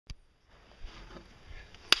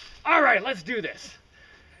All right, let's do this.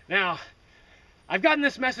 Now, I've gotten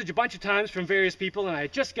this message a bunch of times from various people, and I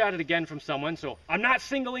just got it again from someone, so I'm not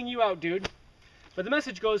singling you out, dude. But the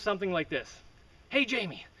message goes something like this. Hey,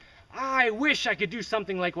 Jamie, I wish I could do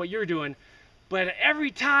something like what you're doing, but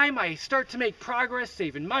every time I start to make progress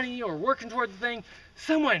saving money or working towards the thing,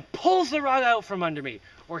 someone pulls the rug out from under me,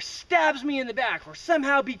 or stabs me in the back, or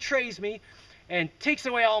somehow betrays me and takes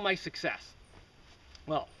away all my success.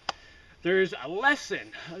 Well, there's a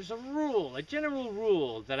lesson, there's a rule, a general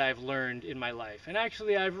rule that I've learned in my life. And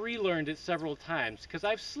actually I've relearned it several times because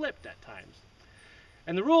I've slipped at times.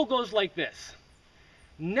 And the rule goes like this.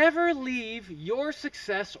 Never leave your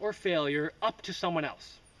success or failure up to someone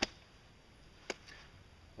else.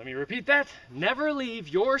 Let me repeat that. Never leave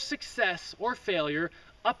your success or failure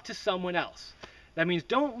up to someone else. That means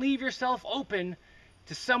don't leave yourself open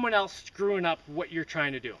to someone else screwing up what you're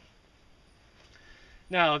trying to do.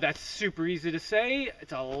 Now, that's super easy to say.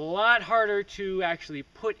 It's a lot harder to actually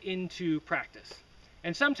put into practice.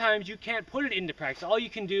 And sometimes you can't put it into practice. All you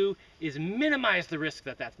can do is minimize the risk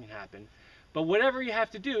that that can happen. But whatever you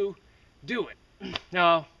have to do it.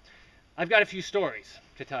 Now, I've got a few stories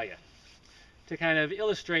to tell you to kind of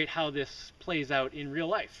illustrate how this plays out in real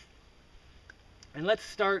life. And let's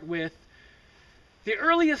start with the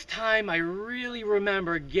earliest time I really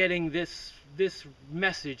remember getting this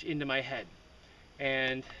message into my head.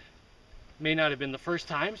 And may not have been the first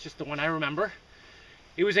time, it's just the one I remember.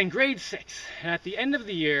 It was in grade 6, and at the end of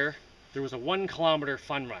the year, there was a 1-kilometer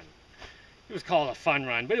fun run. It was called a fun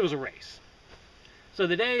run, but it was a race. So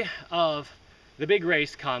the day of the big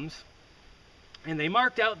race comes, and they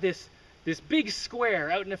marked out this big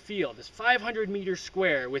square out in a field, this 500-meter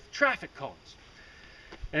square with traffic cones.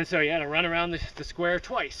 And so you had to run around the square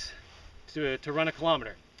twice to run a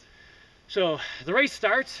kilometer. So the race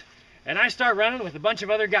starts, and I start running with a bunch of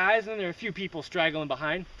other guys, and there are a few people straggling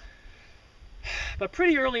behind. But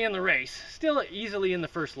pretty early in the race, still easily in the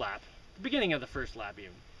first lap, the beginning of the first lap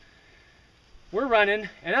even, we're running,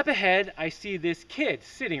 and up ahead I see this kid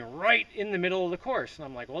sitting right in the middle of the course. And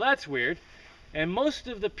I'm like, well, that's weird. And most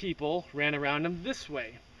of the people ran around him this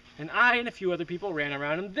way. And I and a few other people ran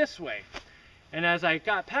around him this way. And as I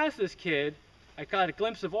got past this kid, I caught a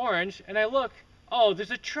glimpse of orange, and I look, oh, there's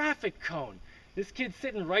a traffic cone. This kid's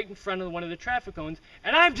sitting right in front of one of the traffic cones,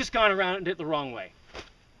 and I've just gone around it the wrong way.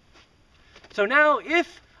 So now,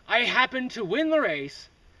 if I happen to win the race,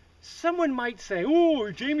 someone might say, oh,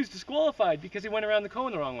 Jamie's disqualified because he went around the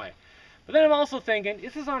cone the wrong way. But then I'm also thinking,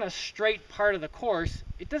 this is on a straight part of the course.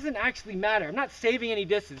 It doesn't actually matter. I'm not saving any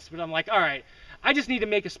distance, but I'm like, all right, I just need to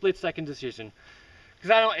make a split-second decision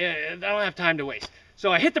because I don't have time to waste.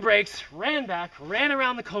 So I hit the brakes, ran back, ran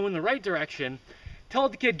around the cone the right direction,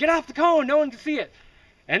 told the kid, get off the cone, no one can see it.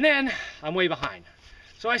 And then I'm way behind.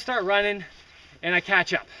 So I start running and I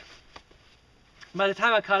catch up. By the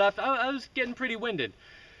time I caught up, I was getting pretty winded.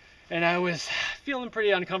 And I was feeling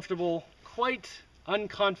pretty uncomfortable, quite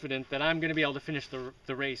unconfident that I'm going to be able to finish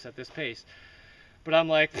the race at this pace. But I'm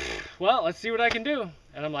like, well, let's see what I can do.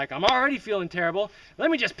 And I'm like, I'm already feeling terrible. Let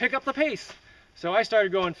me just pick up the pace. So I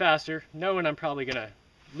started going faster, knowing I'm probably going to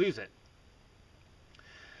lose it.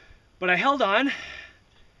 But I held on,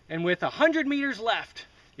 and with 100 meters left,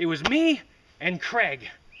 it was me and Craig.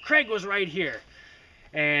 Craig was right here.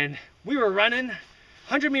 And we were running,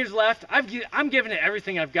 100 meters left. I'm giving it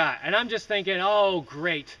everything I've got. And I'm just thinking, oh,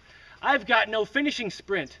 great. I've got no finishing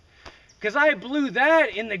sprint. Because I blew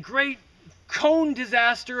that in the great cone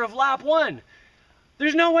disaster of lap 1.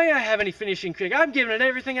 There's no way I have any finishing kick. I'm giving it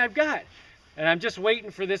everything I've got. And I'm just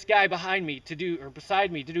waiting for this guy behind me to do, or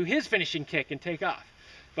beside me, to do his finishing kick and take off.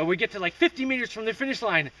 But we get to like 50 meters from the finish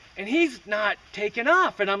line, and he's not taking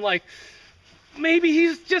off. And I'm like, maybe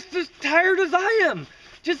he's just as tired as I am.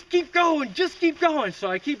 Just keep going, just keep going. So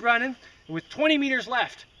I keep running, and with 20 meters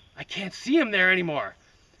left, I can't see him there anymore.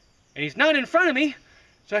 And he's not in front of me,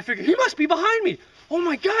 so I figure he must be behind me. Oh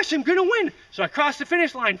my gosh, I'm gonna win. So I crossed the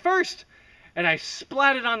finish line first, and I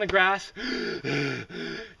splatted on the grass,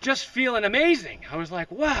 just feeling amazing. I was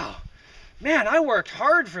like, wow, man, I worked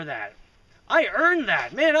hard for that. I earned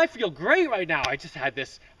that. Man, I feel great right now. I just had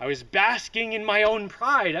this, I was basking in my own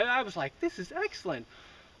pride. I was like, this is excellent.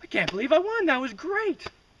 I can't believe I won. That was great.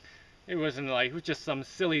 It wasn't like, it was just some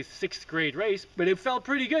silly 6th grade race, but it felt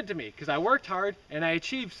pretty good to me because I worked hard and I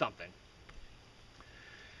achieved something.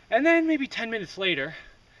 And then maybe 10 minutes later,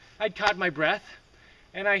 I'd caught my breath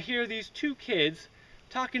and I hear these 2 kids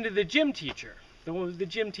talking to the gym teacher, the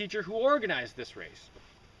gym teacher who organized this race.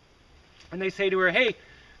 And they say to her, hey,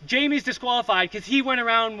 Jamie's disqualified because he went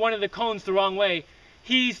around one of the cones the wrong way.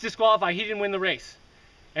 He's disqualified. He didn't win the race.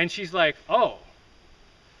 And she's like, oh.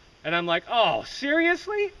 And I'm like, oh,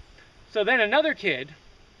 seriously? So then another kid,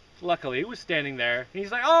 luckily, was standing there, and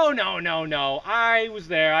he's like, oh, no, no, no, I was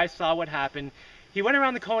there, I saw what happened. He went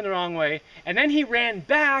around the cone the wrong way, and then he ran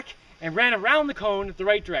back and ran around the cone the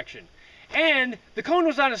right direction. And the cone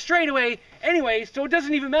was on a straightaway anyway, so it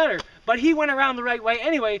doesn't even matter. But he went around the right way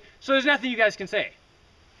anyway, so there's nothing you guys can say.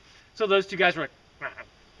 So those two guys were like,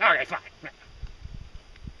 all right, fine.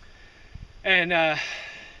 And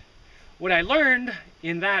what I learned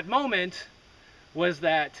in that moment was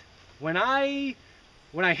that when I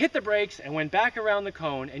hit the brakes and went back around the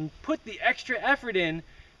cone and put the extra effort in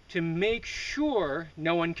to make sure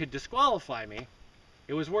no one could disqualify me,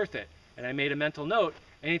 it was worth it. And I made a mental note,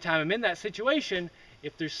 anytime I'm in that situation,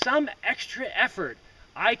 if there's some extra effort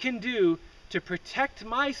I can do to protect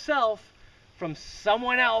myself from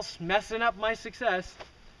someone else messing up my success,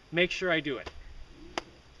 make sure I do it.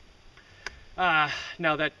 Now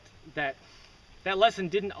that lesson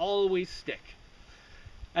didn't always stick.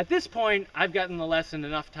 At this point, I've gotten the lesson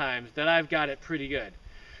enough times that I've got it pretty good.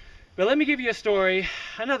 But let me give you a story,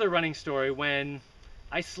 another running story, when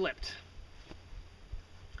I slipped.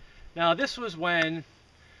 Now this was when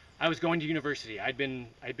I was going to university. I'd been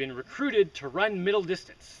recruited to run middle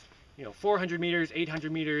distance, 400 meters, 800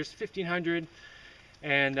 meters, 1500.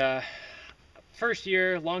 And first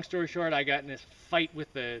year, long story short, I got in this fight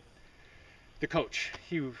with the coach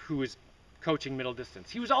who was coaching middle distance.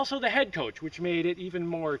 He was also the head coach, which made it even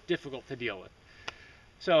more difficult to deal with.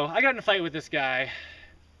 So I got in a fight with this guy,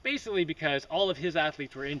 basically because all of his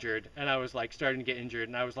athletes were injured, and I was like starting to get injured,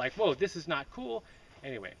 and I was like, whoa, this is not cool.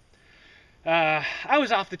 Anyway, I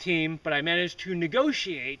was off the team, but I managed to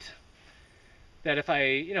negotiate that if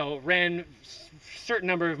I, ran a certain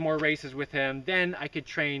number of more races with him, then I could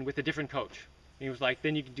train with a different coach. And he was like,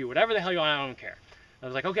 then you can do whatever the hell you want, I don't care. I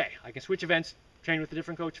was like, okay, I can switch events, train with a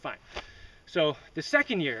different coach, fine. So the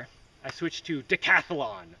second year, I switched to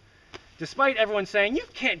decathlon. Despite everyone saying, you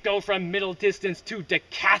can't go from middle distance to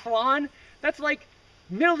decathlon. That's like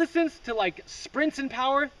middle distance to like sprints and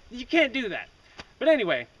power. You can't do that. But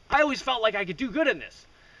anyway, I always felt like I could do good in this.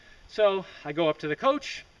 So I go up to the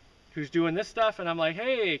coach who's doing this stuff, and I'm like,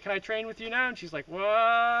 hey, can I train with you now? And she's like,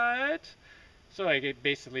 what? So I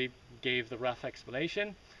basically gave the rough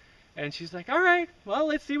explanation. And she's like, all right, well,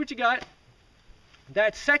 let's see what you got.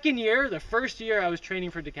 That second year, the first year, I was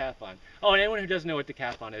training for decathlon. Oh, and anyone who doesn't know what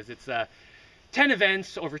decathlon is, it's 10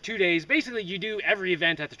 events over 2 days. Basically, you do every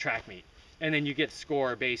event at the track meet, and then you get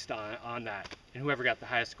score based on that, and whoever got the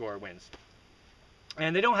highest score wins.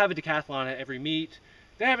 And they don't have a decathlon at every meet.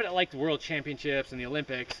 They have it at like the World Championships and the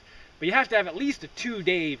Olympics, but you have to have at least a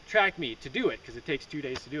 2-day track meet to do it, because it takes 2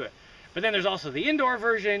 days to do it. But then there's also the indoor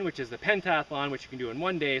version, which is the pentathlon, which you can do in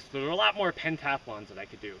 1 day, so there are a lot more pentathlons that I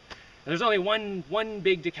could do. And there's only one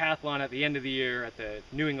big decathlon at the end of the year at the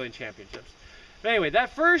New England Championships. But anyway,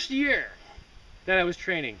 that first year that I was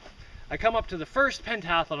training, I come up to the first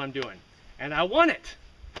pentathlon I'm doing, and I won it.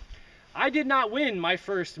 I did not win my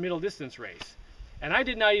first middle distance race, and I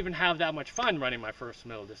did not even have that much fun running my first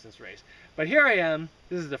middle distance race. But here I am,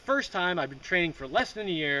 this is the first time I've been training for less than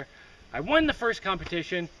a year. I won the first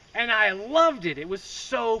competition, and I loved it. It was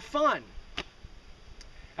so fun.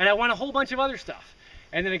 And I won a whole bunch of other stuff.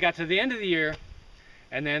 And then it got to the end of the year,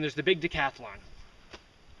 and then there's the big decathlon.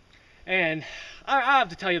 And I'll have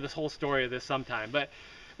to tell you this whole story of this sometime, but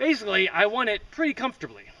basically I won it pretty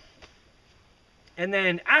comfortably. And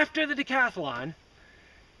then after the decathlon,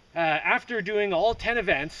 after doing all 10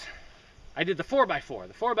 events, I did the 4x4,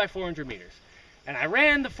 the 4x400 meters. And I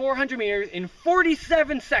ran the 400 meters in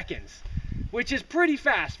 47 seconds, which is pretty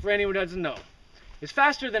fast for anyone who doesn't know. It's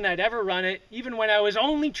faster than I'd ever run it, even when I was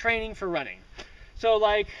only training for running. So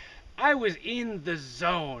like, I was in the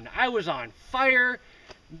zone. I was on fire.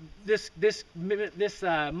 This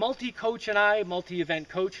multi-coach and I, multi-event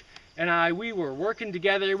coach and I, we were working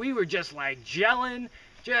together. We were just like gelling.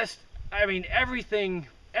 I mean, everything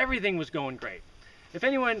was going great. If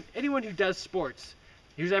anyone who does sports,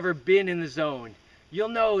 who's ever been in the zone, you'll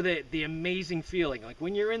know that the amazing feeling. Like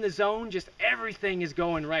when you're in the zone, just everything is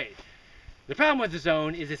going right. The problem with the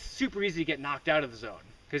zone is it's super easy to get knocked out of the zone.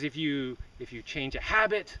 Because if you change a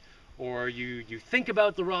habit or you think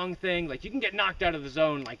about the wrong thing, like you can get knocked out of the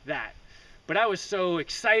zone like that. But I was so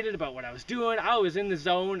excited about what I was doing. I was in the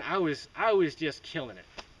zone. I was just killing it.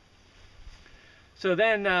 So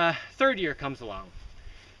then third year comes along.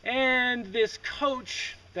 And this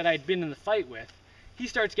coach that I'd been in the fight with, he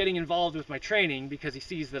starts getting involved with my training because he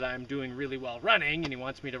sees that I'm doing really well running and he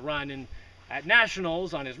wants me to run at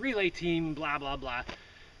nationals on his relay team, blah, blah, blah.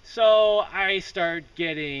 So I start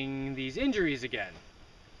getting these injuries again.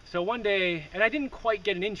 So one day, and I didn't quite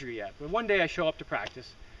get an injury yet, but one day I show up to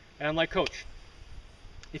practice and I'm like, coach,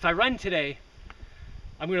 if I run today,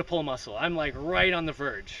 I'm going to pull a muscle. I'm like right on the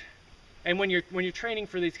verge. And when you're training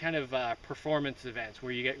for these kind of performance events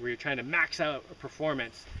where you're trying to max out a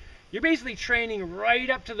performance, you're basically training right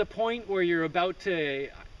up to the point where you're about to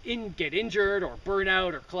get injured or burn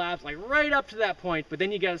out or collapse, like right up to that point. But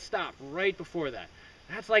then you got to stop right before that.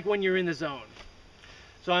 That's like when you're in the zone.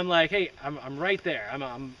 So I'm like, hey, I'm right there.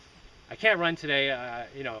 I can't run today.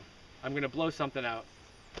 I'm gonna blow something out.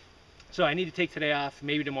 So I need to take today off,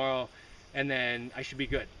 maybe tomorrow, and then I should be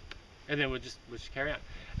good. And then we'll just carry on.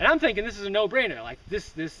 And I'm thinking this is a no-brainer. Like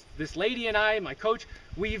this lady and I, my coach,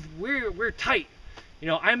 we're tight.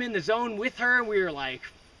 I'm in the zone with her. We're like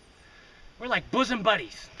bosom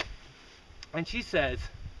buddies. And she says,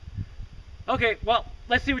 okay, well,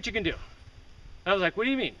 let's see what you can do. And I was like, what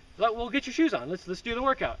do you mean? Like, well, get your shoes on. Let's do the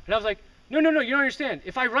workout. And I was like, no, you don't understand.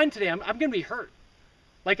 If I run today, I'm gonna be hurt.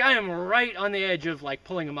 Like I am right on the edge of like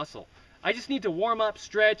pulling a muscle. I just need to warm up,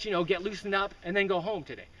 stretch, get loosened up, and then go home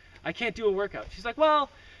today. I can't do a workout. She's like, well,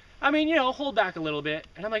 hold back a little bit.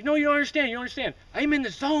 And I'm like, no, you don't understand. I'm in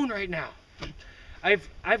the zone right now.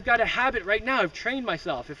 I've got a habit right now. I've trained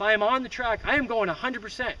myself. If I am on the track, I am going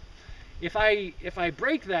 100%. If I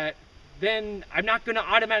break that, then I'm not going to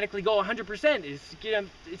automatically go 100%.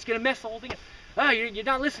 It's gonna mess the whole thing up. You're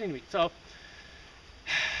not listening to me. So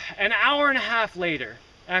an hour and a half later,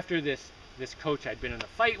 after this coach I'd been in a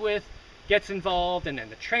fight with gets involved, and then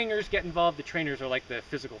the trainers get involved. The trainers are like the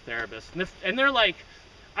physical therapists, and they're like,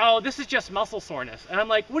 oh, this is just muscle soreness. And I'm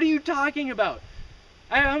like, what are you talking about?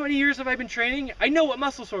 How many years have I been training? I know what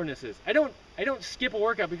muscle soreness is. I don't skip a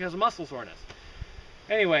workout because of muscle soreness.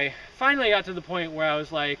 Anyway, finally I got to the point where I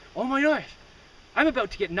was like, oh my gosh, I'm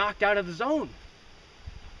about to get knocked out of the zone.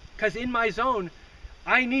 Because in my zone,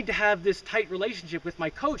 I need to have this tight relationship with my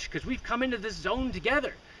coach because we've come into this zone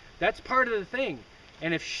together. That's part of the thing.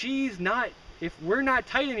 And if we're not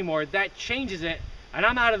tight anymore, that changes it, and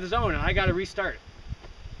I'm out of the zone and I got to restart.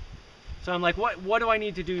 So I'm like, what do I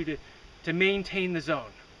need to do to maintain the zone?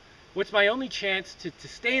 What's my only chance to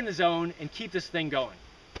stay in the zone and keep this thing going?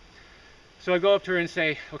 So I go up to her and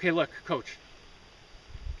say, okay, look, coach,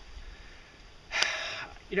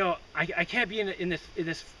 I can't be in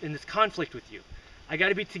this conflict with you. I got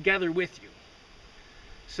to be together with you.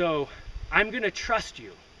 So I'm going to trust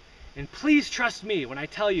you. And please trust me when I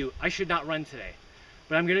tell you I should not run today.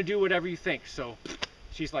 But I'm going to do whatever you think. So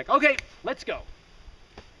she's like, okay, let's go.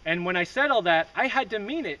 And when I said all that, I had to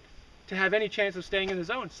mean it to have any chance of staying in the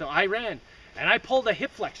zone. So I ran. And I pulled a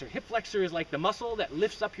hip flexor. Hip flexor is like the muscle that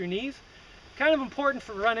lifts up your knees. Kind of important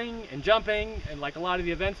for running and jumping and like a lot of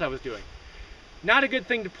the events I was doing. Not a good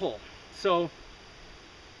thing to pull. So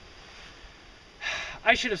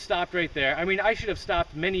I should have stopped right there. I mean, I should have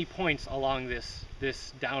stopped many points along this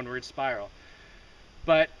downward spiral.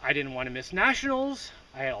 But I didn't want to miss nationals.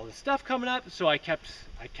 I had all this stuff coming up, so I kept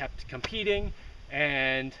competing,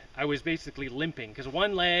 and I was basically limping because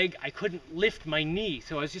one leg I couldn't lift my knee,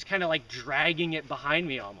 so I was just kind of like dragging it behind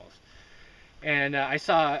me almost. And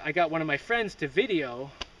I got one of my friends to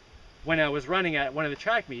video when I was running at one of the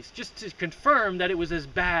track meets just to confirm that it was as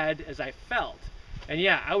bad as I felt. And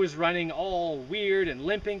yeah, I was running all weird and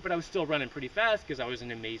limping, but I was still running pretty fast because I was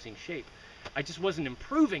in amazing shape. I just wasn't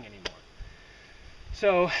improving anymore.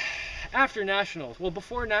 So after nationals, well,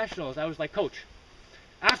 before nationals, I was like, coach,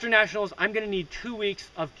 after nationals, I'm going to need 2 weeks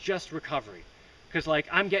of just recovery because like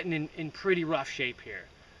I'm getting in pretty rough shape here.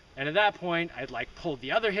 And at that point, I'd like pulled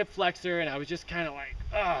the other hip flexor, and I was just kind of like,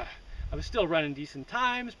 ugh. I was still running decent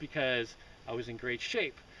times because I was in great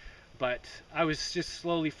shape, but I was just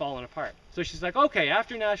slowly falling apart. So she's like, okay,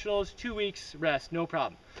 after nationals, 2 weeks rest, no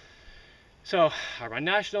problem. So I run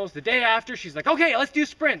nationals. The day after, she's like, okay, let's do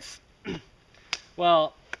sprints.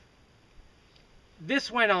 Well,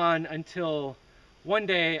 this went on until one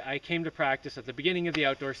day I came to practice at the beginning of the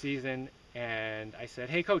outdoor season, and I said,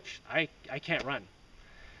 hey coach, I can't run.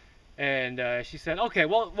 And she said, okay,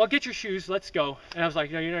 well, get your shoes, let's go. And I was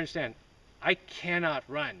like, no, you don't understand. I cannot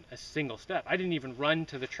run a single step. I didn't even run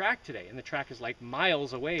to the track today, and the track is like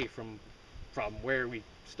miles away from where we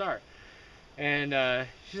start. And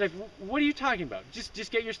she's like, what are you talking about?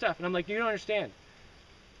 Just get your stuff. And I'm like, you don't understand.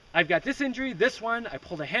 I've got this injury, this one, I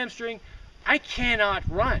pulled a hamstring. I cannot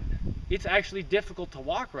run. It's actually difficult to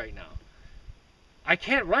walk right now. I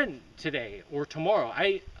can't run today or tomorrow.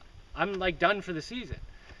 I'm like done for the season.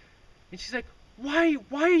 And she's like, why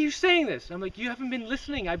are you saying this? I'm like, you haven't been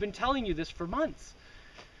listening. I've been telling you this for months.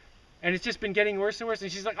 And it's just been getting worse and worse.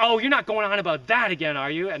 And she's like, oh, you're not going on about that again,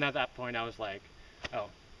 are you? And at that point, I was like, oh.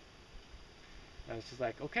 And she's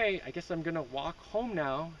like, okay, I guess I'm going to walk home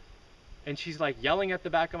now. And she's like yelling at the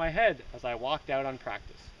back of my head as I walked out on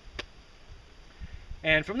practice.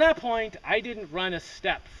 And from that point, I didn't run a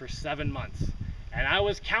step for 7 months. And I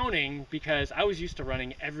was counting because I was used to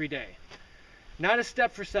running every day. Not a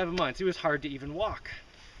step for 7 months. It was hard to even walk.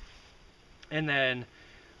 And then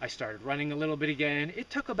I started running a little bit again. It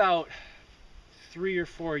took about 3 or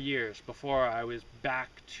 4 years before I was back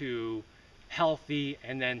to healthy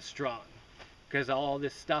and then strong, because all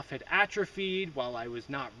this stuff had atrophied while I was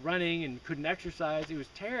not running and couldn't exercise. It was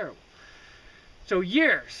terrible. So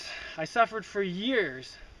years, I suffered for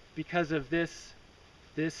years because of this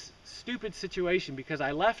stupid situation, because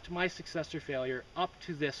I left my success or failure up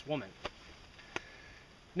to this woman.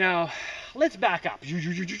 Now, let's back up.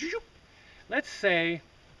 Let's say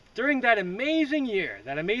during that amazing year,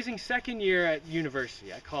 that amazing second year at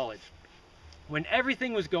university, at college, when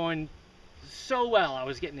everything was going so well, I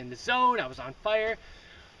was getting in the zone, I was on fire.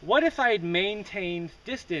 What if I had maintained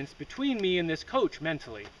distance between me and this coach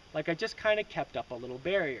mentally? Like I just kind of kept up a little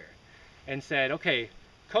barrier and said, okay,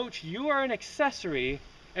 coach, you are an accessory.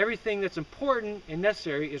 Everything that's important and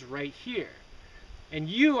necessary is right here. And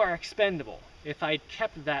you are expendable. If I'd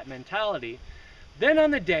kept that mentality, then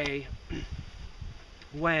on the day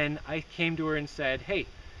when I came to her and said, hey,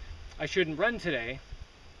 I shouldn't run today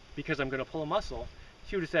because I'm going to pull a muscle,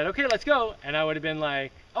 she would have said, okay, let's go. And I would have been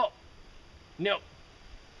like, oh, no,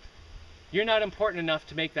 you're not important enough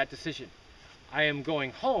to make that decision. I am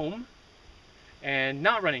going home and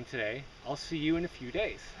not running today. I'll see you in a few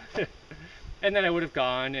days. And then I would have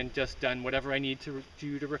gone and just done whatever I need to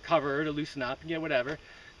do to recover, to loosen up and get whatever.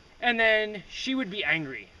 And then she would be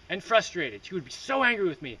angry and frustrated. She would be so angry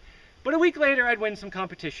with me. But a week later, I'd win some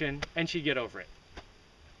competition and she'd get over it.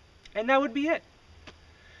 And that would be it.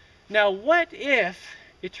 Now, what if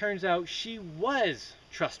it turns out she was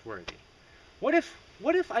trustworthy? What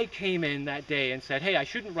if I came in that day and said, hey, I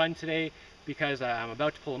shouldn't run today because I'm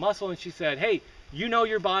about to pull a muscle, and she said, hey, you know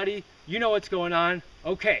your body, you know what's going on,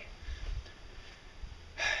 okay.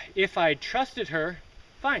 If I'd trusted her,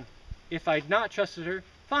 fine. If I'd not trusted her,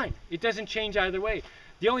 fine. It doesn't change either way.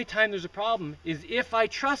 The only time there's a problem is if I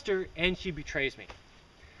trust her and she betrays me.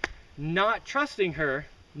 Not trusting her,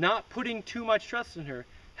 not putting too much trust in her,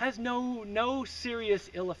 has no serious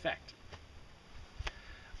ill effect.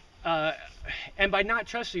 And by not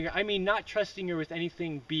trusting her, I mean not trusting her with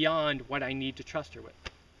anything beyond what I need to trust her with.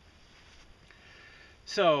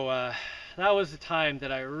 So that was the time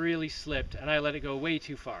that I really slipped and I let it go way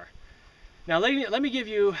too far. Now let me give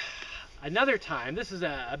you another time. This is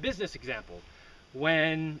a business example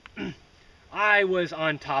when I was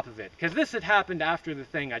on top of it, because this had happened after the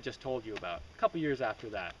thing I just told you about, a couple years after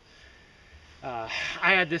that. I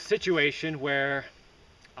had this situation where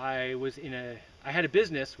I had a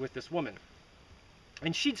business with this woman,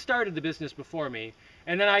 and she'd started the business before me,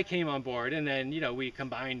 and then I came on board, and then we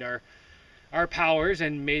combined our powers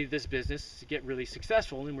and made this business get really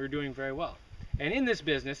successful, and we were doing very well. And in this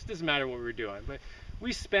business, it doesn't matter what we were doing, but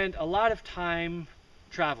we spent a lot of time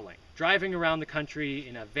traveling, driving around the country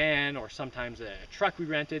in a van or sometimes a truck we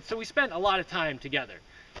rented. So we spent a lot of time together,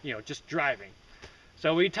 just driving.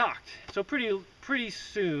 So we talked. So pretty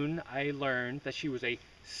soon I learned that she was a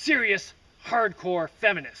serious, hardcore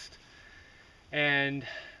feminist. And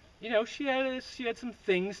she had some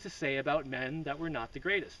things to say about men that were not the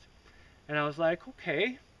greatest. And I was like,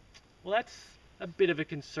 okay, well, that's a bit of a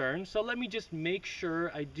concern. So let me just make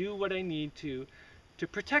sure I do what I need to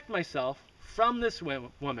protect myself from this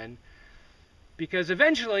woman, because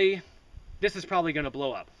eventually this is probably going to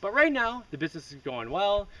blow up. But right now the business is going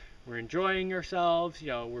well. We're enjoying ourselves.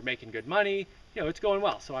 We're making good money. It's going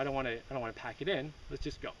well. So I don't want to pack it in. Let's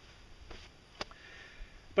just go.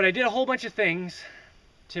 But I did a whole bunch of things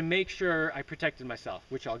to make sure I protected myself,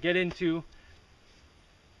 which I'll get into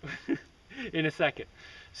in a second.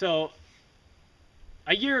 So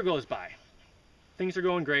a year goes by. Things are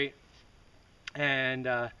going great. And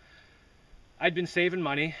I'd been saving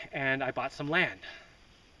money, and I bought some land.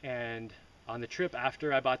 And on the trip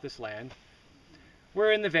after I bought this land,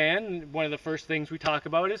 we're in the van, and one of the first things we talk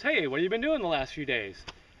about is, hey, what have you been doing the last few days?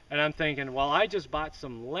 And I'm thinking, well, I just bought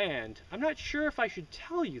some land. I'm not sure if I should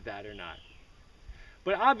tell you that or not.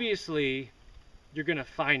 But obviously, you're going to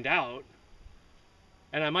find out.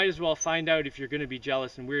 And I might as well find out if you're going to be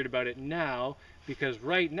jealous and weird about it now, because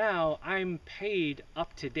right now I'm paid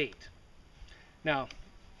up to date. Now,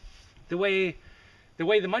 the way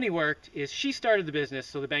the money worked is she started the business,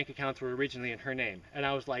 so the bank accounts were originally in her name. And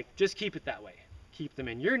I was like, just keep it that way. Keep them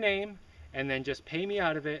in your name, and then just pay me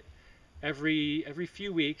out of it every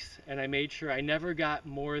few weeks. And I made sure I never got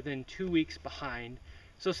more than 2 weeks behind.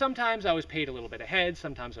 So sometimes I was paid a little bit ahead,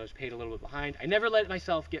 sometimes I was paid a little bit behind. I never let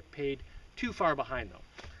myself get paid too far behind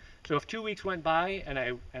though. So if 2 weeks went by and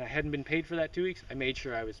I hadn't been paid for that 2 weeks, I made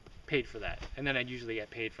sure I was paid for that. And then I'd usually get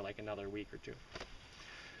paid for like another week or two.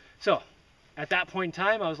 So at that point in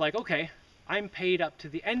time, I was like, okay, I'm paid up to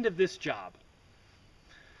the end of this job.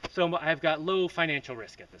 So I've got low financial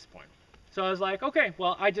risk at this point. So I was like, okay,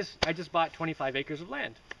 well, I just bought 25 acres of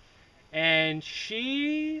land. And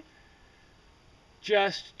she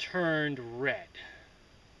just turned red.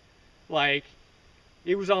 Like,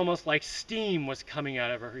 it was almost like steam was coming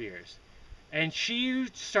out of her ears. And she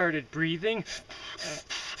started breathing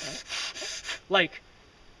like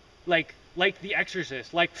The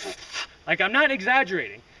Exorcist. Like I'm not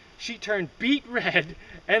exaggerating. She turned beet red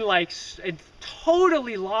and and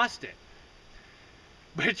totally lost it.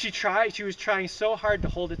 But she was trying so hard to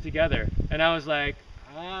hold it together. And I was like,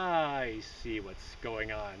 I see what's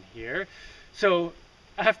going on here. So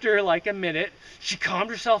after like a minute, she calmed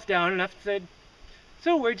herself down enough to say,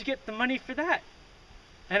 so where'd you get the money for that?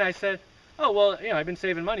 And I said, oh, well, I've been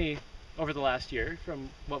saving money over the last year from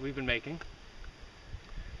what we've been making.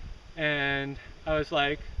 And I was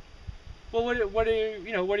like, well, are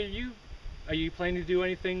you planning to do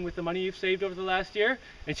anything with the money you've saved over the last year?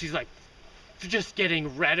 And she's like, just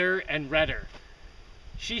getting redder and redder.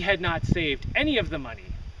 She had not saved any of the money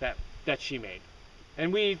that she made.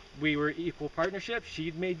 And we were equal partnership.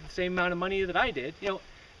 She'd made the same amount of money that I did.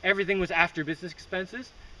 Everything was after business expenses.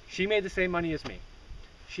 She made the same money as me.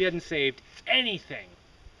 She hadn't saved anything.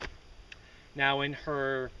 Now, in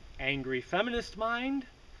her angry feminist mind,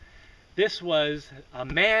 this was a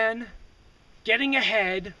man getting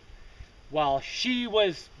ahead while she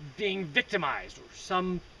was being victimized, or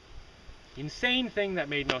some insane thing that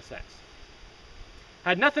made no sense.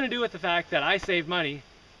 Had nothing to do with the fact that I saved money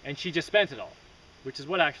and she just spent it all, which is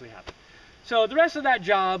what actually happened. So the rest of that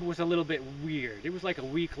job was a little bit weird. It was like a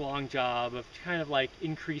week-long job of kind of like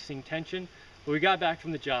increasing tension. But we got back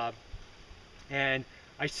from the job, and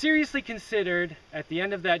I seriously considered at the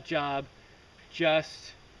end of that job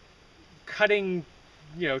just cutting,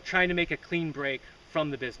 trying to make a clean break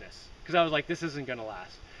from the business, because I was like, this isn't going to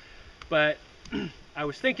last. But I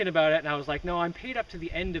was thinking about it, and I was like, no, I'm paid up to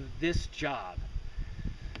the end of this job.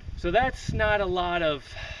 So that's not a lot of,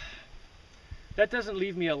 that doesn't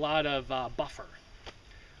leave me a lot of buffer.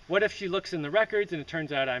 What if she looks in the records and it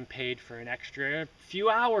turns out I'm paid for an extra few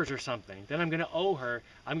hours or something? Then I'm going to owe her.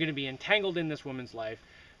 I'm going to be entangled in this woman's life.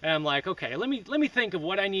 And I'm like, okay, let me think of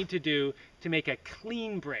what I need to do to make a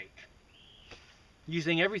clean break,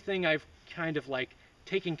 using everything I've kind of like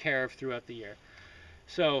taken care of throughout the year.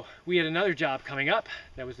 So we had another job coming up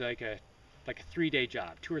that was like a 3-day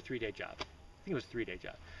job, 2 or 3 day job. I think it was a 3-day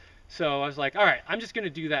job. So I was like, all right, I'm just going to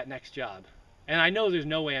do that next job. And I know there's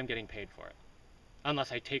no way I'm getting paid for it,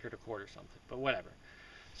 unless I take her to court or something, but whatever.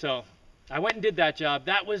 So I went and did that job.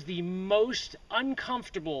 That was the most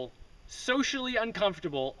uncomfortable, socially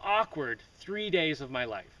uncomfortable, awkward 3 days of my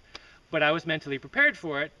life. But I was mentally prepared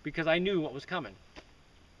for it because I knew what was coming.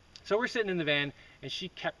 So we're sitting in the van, and she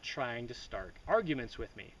kept trying to start arguments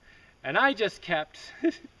with me. And I just kept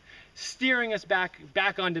steering us back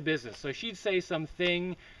onto business. So she'd say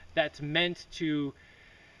something that's meant to,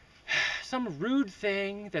 some rude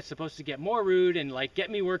thing that's supposed to get more rude and like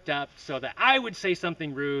get me worked up, so that I would say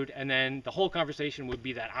something rude, and then the whole conversation would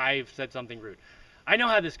be that I've said something rude. I know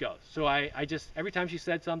how this goes. So I just, every time she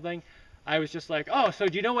said something, I was just like, oh, so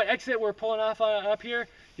do you know what exit we're pulling off up here? Do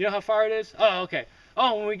you know how far it is? Oh, okay.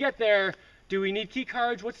 Oh, when we get there, do we need key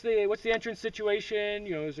cards? What's the entrance situation?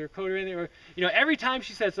 Is there a code or anything? Or, every time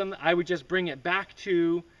she said something, I would just bring it back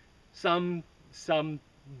to some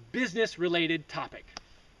business-related topic.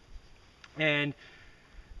 And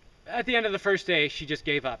at the end of the first day, she just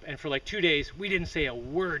gave up. And for like 2 days, we didn't say a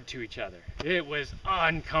word to each other. It was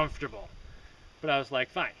uncomfortable. But I was like,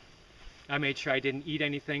 fine. I made sure I didn't eat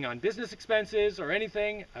anything on business expenses or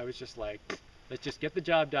anything. I was just like, let's just get the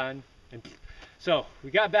job done. And so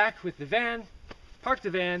we got back with the van, parked the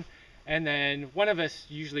van, and then one of us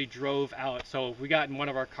usually drove out. So we got in one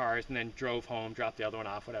of our cars and then drove home, dropped the other one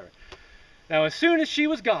off, whatever. Now, as soon as she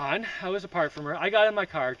was gone, I was apart from her, I got in my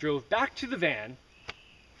car, drove back to the van,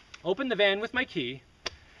 opened the van with my key,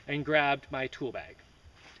 and grabbed my tool bag.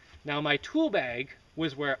 Now, my tool bag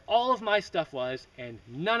was where all of my stuff was and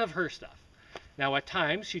none of her stuff. Now, at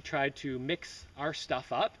times, she tried to mix our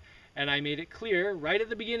stuff up, and I made it clear right at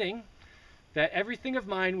the beginning that everything of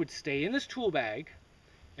mine would stay in this tool bag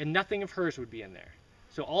and nothing of hers would be in there.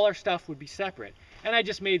 So all our stuff would be separate. And I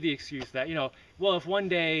just made the excuse that, well, if one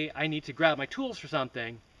day I need to grab my tools for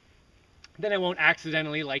something, then I won't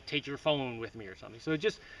accidentally like take your phone with me or something. So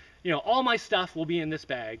just, all my stuff will be in this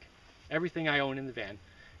bag, everything I own in the van,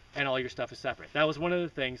 and all your stuff is separate. That was one of the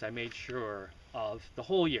things I made sure of the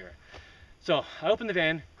whole year. So I opened the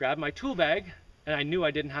van, grabbed my tool bag, and I knew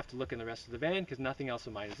I didn't have to look in the rest of the van because nothing else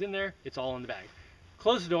of mine is in there. It's all in the bag.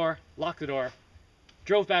 Closed the door, locked the door,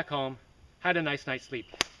 drove back home, had a nice night's sleep.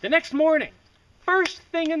 The next morning, first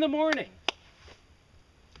thing in the morning,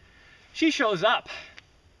 she shows up.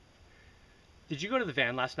 Did you go to the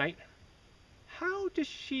van last night? How does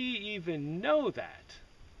she even know that?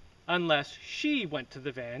 Unless she went to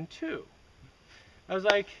the van too. I was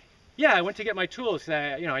like, yeah, I went to get my tools.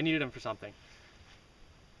 I needed them for something.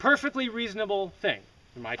 Perfectly reasonable thing.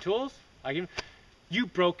 My tools? You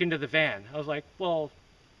broke into the van. I was like, well,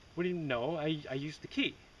 what do you know? I used the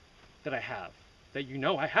key that I have, that you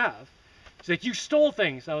know I have. She's like, you stole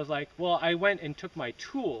things. I was like, well, I went and took my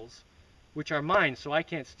tools, which are mine, so I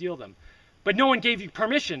can't steal them. But no one gave you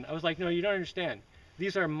permission. I was like, no, you don't understand.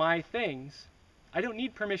 These are my things. I don't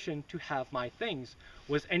need permission to have my things.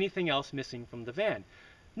 Was anything else missing from the van?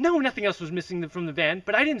 No, nothing else was missing from the van,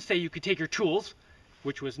 but I didn't say you could take your tools,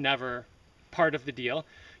 which was never part of the deal.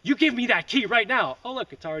 You give me that key right now. Oh,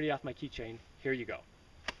 look, it's already off my keychain. Here you go.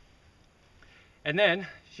 And then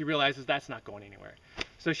she realizes that's not going anywhere.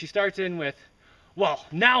 So she starts in with, well,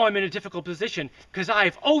 now I'm in a difficult position because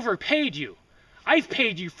I've overpaid you. I've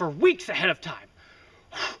paid you for weeks ahead of time.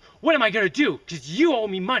 What am I going to do? Because you owe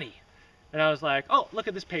me money. And I was like, oh, look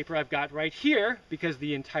at this paper I've got right here, because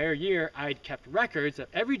the entire year I'd kept records of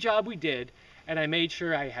every job we did, and I made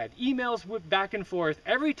sure I had emails back and forth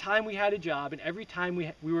every time we had a job and every time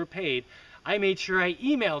we were paid. I made sure I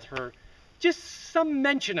emailed her just some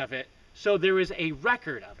mention of it, so there was a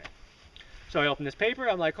record of it. So I opened this paper.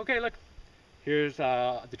 I'm like, okay, look, here's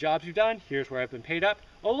the jobs you've done. Here's where I've been paid up.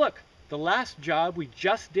 Oh, look, the last job we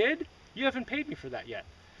just did, you haven't paid me for that yet.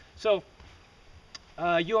 So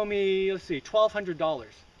you owe me, let's see, $1,200.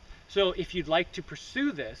 So if you'd like to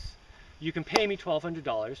pursue this, you can pay me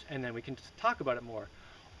 $1,200 and then we can talk about it more.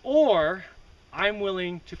 Or I'm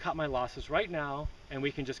willing to cut my losses right now and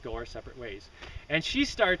we can just go our separate ways. And she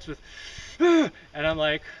starts with, and I'm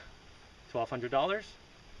like, $1,200?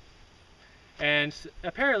 And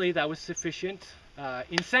apparently that was sufficient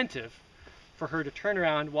incentive for her to turn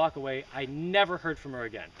around, walk away. I never heard from her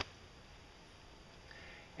again.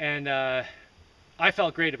 And I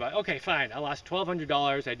felt great about it. Okay, fine. I lost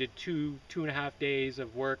 $1,200. I did two and a half days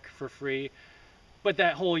of work for free. But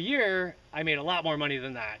that whole year, I made a lot more money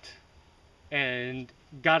than that and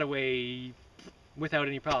got away without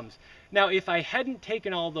any problems. Now, if I hadn't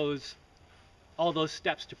taken all those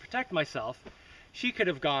steps to protect myself, she could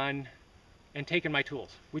have gone and taken my tools,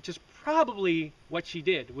 which is probably what she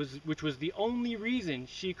did, which was the only reason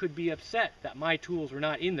she could be upset that my tools were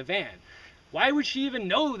not in the van. Why would she even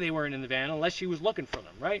know they weren't in the van unless she was looking for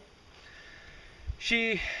them, right?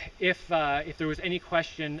 If there was any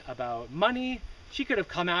question about money, she could have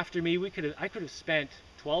come after me. I could have spent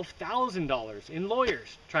 $12,000 in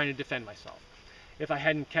lawyers trying to defend myself if I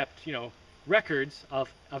hadn't kept, records of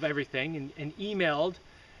everything and emailed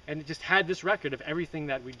and just had this record of everything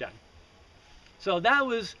that we'd done. So that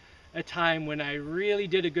was a time when I really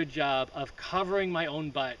did a good job of covering my own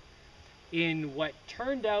butt in what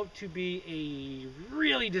turned out to be a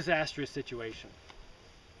really disastrous situation.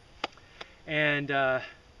 And the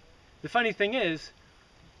funny thing is,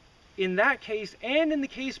 in that case and in the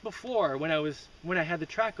case before, when I had the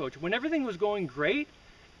track coach, when everything was going great,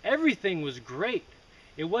 everything was great.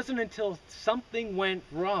 It wasn't until something went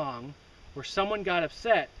wrong or someone got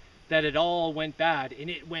upset that it all went bad, and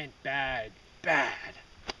it went bad.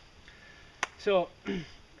 So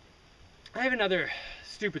I have another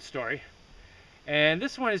stupid story, and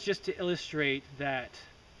this one is just to illustrate that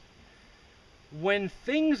when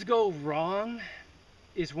things go wrong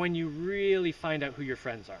is when you really find out who your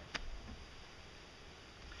friends are.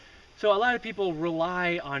 So a lot of people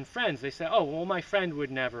rely on friends. They say, oh, well, my friend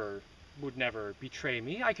would never betray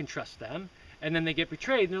me. I can trust them. And then they get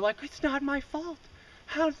betrayed and they're like, it's not my fault.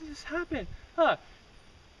 How did this happen?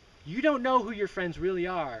 You don't know who your friends really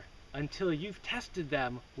are until you've tested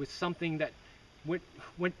them with something that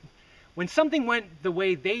when something went the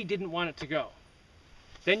way they didn't want it to go.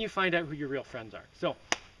 Then you find out who your real friends are. So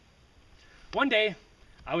one day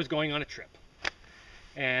I was going on a trip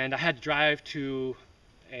and I had to drive to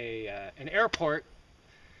an airport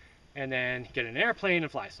and then get an airplane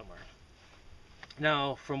and fly somewhere.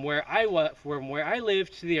 Now from where I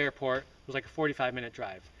lived to the airport was like a 45-minute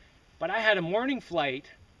drive. But I had a morning flight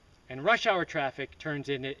and rush hour traffic turns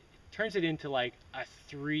it into like a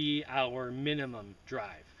 3-hour minimum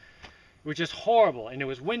drive, which is horrible. And it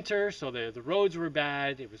was winter, so the roads were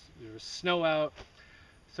bad. There was snow out.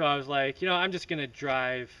 So I was like, I'm just gonna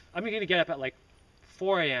drive. I'm gonna get up at like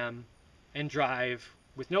 4 a.m. and drive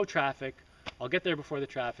with no traffic I'll get there before the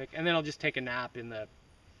traffic, and then I'll just take a nap in the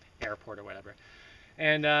airport or whatever.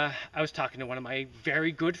 And I was talking to one of my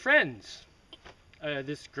very good friends.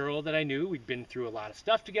 This girl that I knew, we'd been through a lot of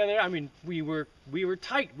stuff together. I mean, we were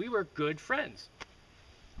tight. We were good friends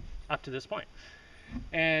up to this point.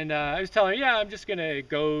 And I was telling her, yeah, I'm just gonna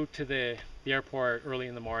go to the airport early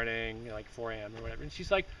in the morning, like 4 a.m. or whatever. And she's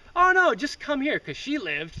like, oh no, just come here, because she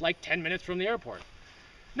lived like 10 minutes from the airport.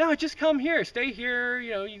 No, just come here, stay here.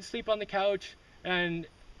 You know, you can sleep on the couch. And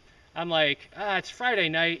I'm like, it's Friday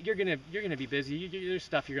night. You're gonna be busy. There's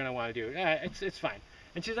stuff you're gonna want to do. It's fine.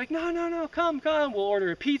 And she's like, no, come. We'll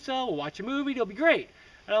order a pizza. We'll watch a movie. It'll be great.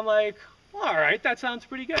 And I'm like, well, all right, that sounds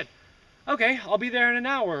pretty good. Okay, I'll be there in an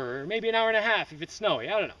hour, or maybe an hour and a half if it's snowy.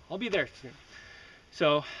 I don't know. I'll be there soon.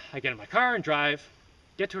 So I get in my car and drive,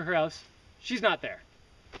 get to her house. She's not there.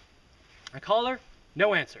 I call her,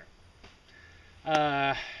 no answer.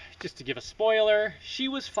 Just to give a spoiler, she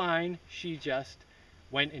was fine. She just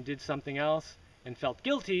went and did something else and felt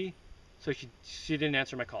guilty, so she didn't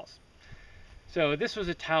answer my calls. So this was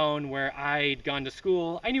a town where I'd gone to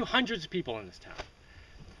school. I knew hundreds of people in this town.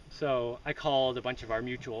 So I called a bunch of our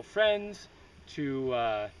mutual friends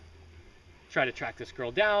to try to track this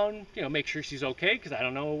girl down, you know, make sure she's okay, because I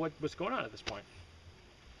don't know what's going on at this point.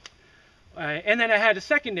 And then I had a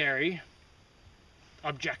secondary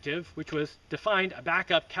objective, which was to find a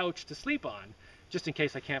backup couch to sleep on, just in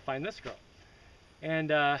case I can't find this girl.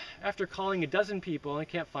 And after calling a dozen people and I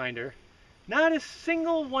can't find her, not a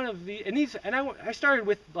single one of the, and I started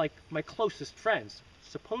with like my closest friends,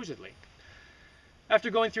 supposedly. After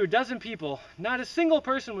going through a dozen people, not a single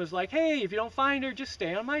person was like, hey, if you don't find her, just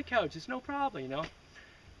stay on my couch. It's no problem, you know,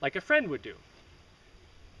 like a friend would do.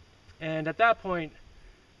 And at that point,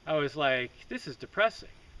 I was like, this is depressing.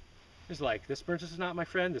 It's like, this person's not my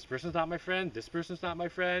friend, this person's not my friend, this person's not my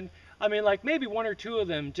friend. I mean, like, maybe one or two of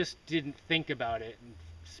them just didn't think about it and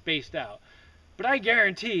spaced out. But I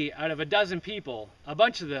guarantee, out of a dozen people, a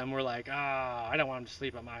bunch of them were like, I don't want him to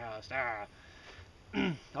sleep at my house.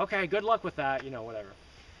 Okay, good luck with that, you know, whatever.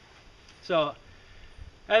 So,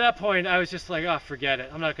 at that point, I was just like, forget it.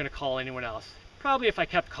 I'm not going to call anyone else. Probably if I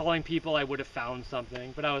kept calling people, I would have found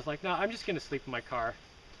something. But I was like, no, I'm just going to sleep in my car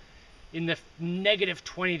in the negative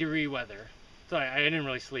 20-degree weather. So I didn't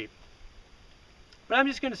really sleep. But I'm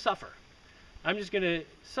just going to suffer. I'm just going to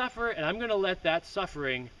suffer, and I'm going to let that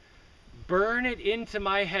suffering burn it into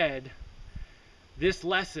my head, this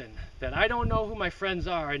lesson that I don't know who my friends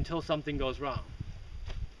are until something goes wrong.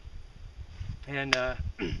 And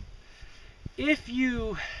if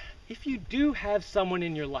you do have someone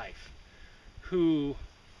in your life who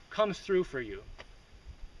comes through for you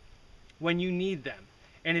when you need them,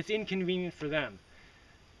 and it's inconvenient for them,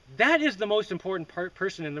 that is the most important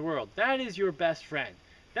person in the world. That is your best friend.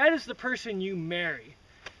 That is the person you marry.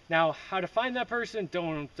 Now, how to find that person?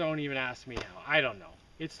 Don't even ask me now. I don't know.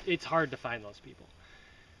 It's hard to find those people.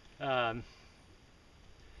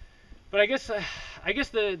 But I guess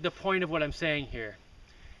the point of what I'm saying here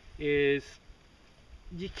is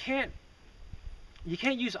you can't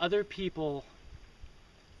use other people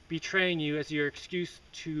betraying you as your excuse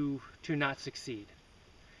to not succeed.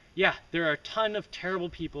 Yeah, there are a ton of terrible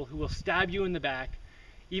people who will stab you in the back.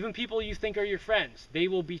 Even people you think are your friends, they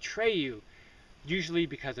will betray you. Usually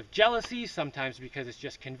because of jealousy, sometimes because it's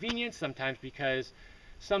just convenience, sometimes because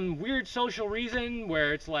some weird social reason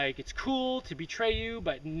where it's like it's cool to betray you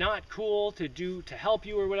but not cool to help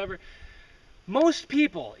you or whatever. Most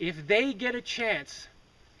people, if they get a chance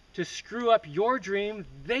to screw up your dream,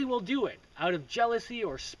 they will do it out of jealousy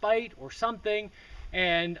or spite or something,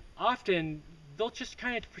 and often they'll just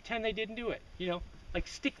kind of pretend they didn't do it, you know, like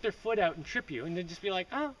stick their foot out and trip you and then just be like,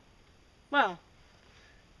 oh, well,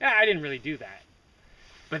 yeah, I didn't really do that.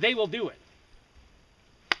 But they will do it.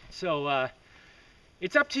 So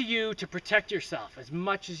it's up to you to protect yourself as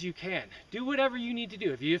much as you can. Do whatever you need to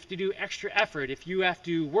do. If you have to do extra effort, if you have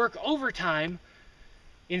to work overtime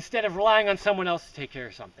instead of relying on someone else to take care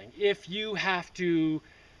of something, if you have to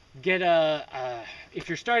get if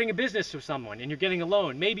you're starting a business with someone and you're getting a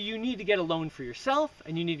loan, maybe you need to get a loan for yourself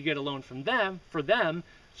and you need to get a loan from them,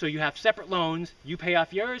 so you have separate loans. You pay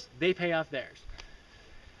off yours, they pay off theirs.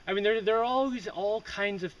 I mean, there are always all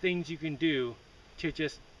kinds of things you can do to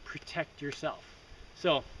just protect yourself.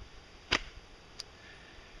 So,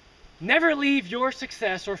 never leave your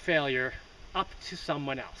success or failure up to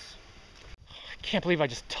someone else. I can't believe I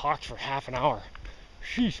just talked for half an hour.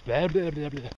 Sheesh, blah, blah, blah, blah.